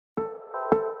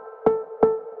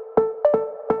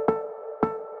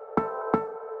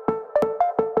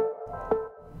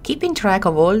Keeping track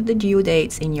of all the due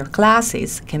dates in your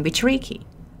classes can be tricky,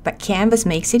 but Canvas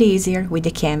makes it easier with the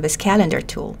Canvas Calendar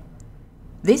tool.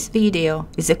 This video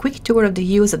is a quick tour of the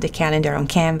use of the calendar on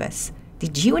Canvas.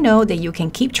 Did you know that you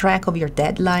can keep track of your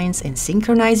deadlines and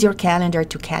synchronize your calendar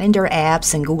to calendar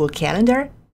apps and Google Calendar?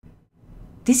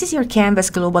 This is your Canvas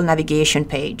global navigation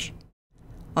page.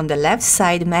 On the left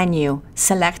side menu,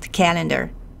 select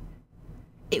Calendar.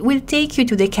 It will take you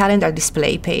to the calendar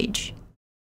display page.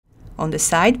 On the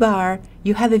sidebar,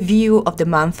 you have a view of the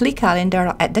monthly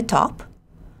calendar at the top,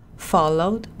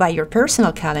 followed by your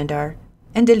personal calendar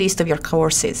and the list of your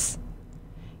courses.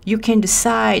 You can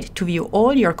decide to view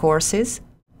all your courses,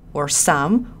 or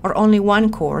some, or only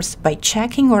one course by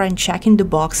checking or unchecking the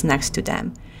box next to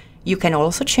them. You can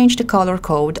also change the color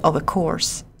code of a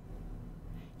course.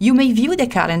 You may view the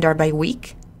calendar by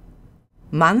week,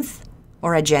 month,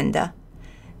 or agenda.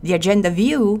 The agenda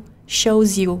view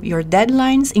shows you your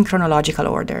deadlines in chronological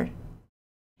order.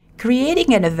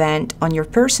 Creating an event on your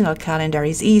personal calendar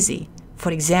is easy.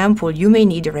 For example, you may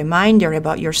need a reminder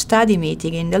about your study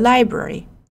meeting in the library.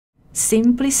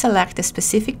 Simply select a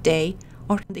specific day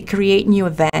or the Create New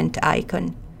Event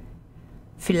icon.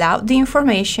 Fill out the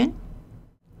information,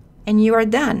 and you are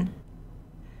done.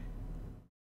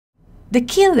 The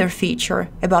killer feature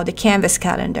about the Canvas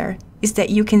calendar is that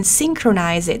you can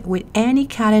synchronize it with any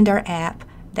calendar app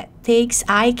that takes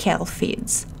Ical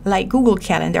feeds, like Google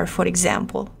Calendar, for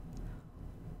example.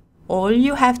 All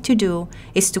you have to do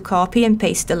is to copy and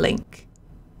paste the link.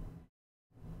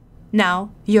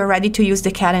 Now you're ready to use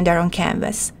the calendar on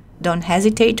Canvas. Don't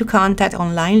hesitate to contact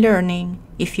Online Learning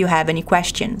if you have any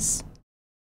questions.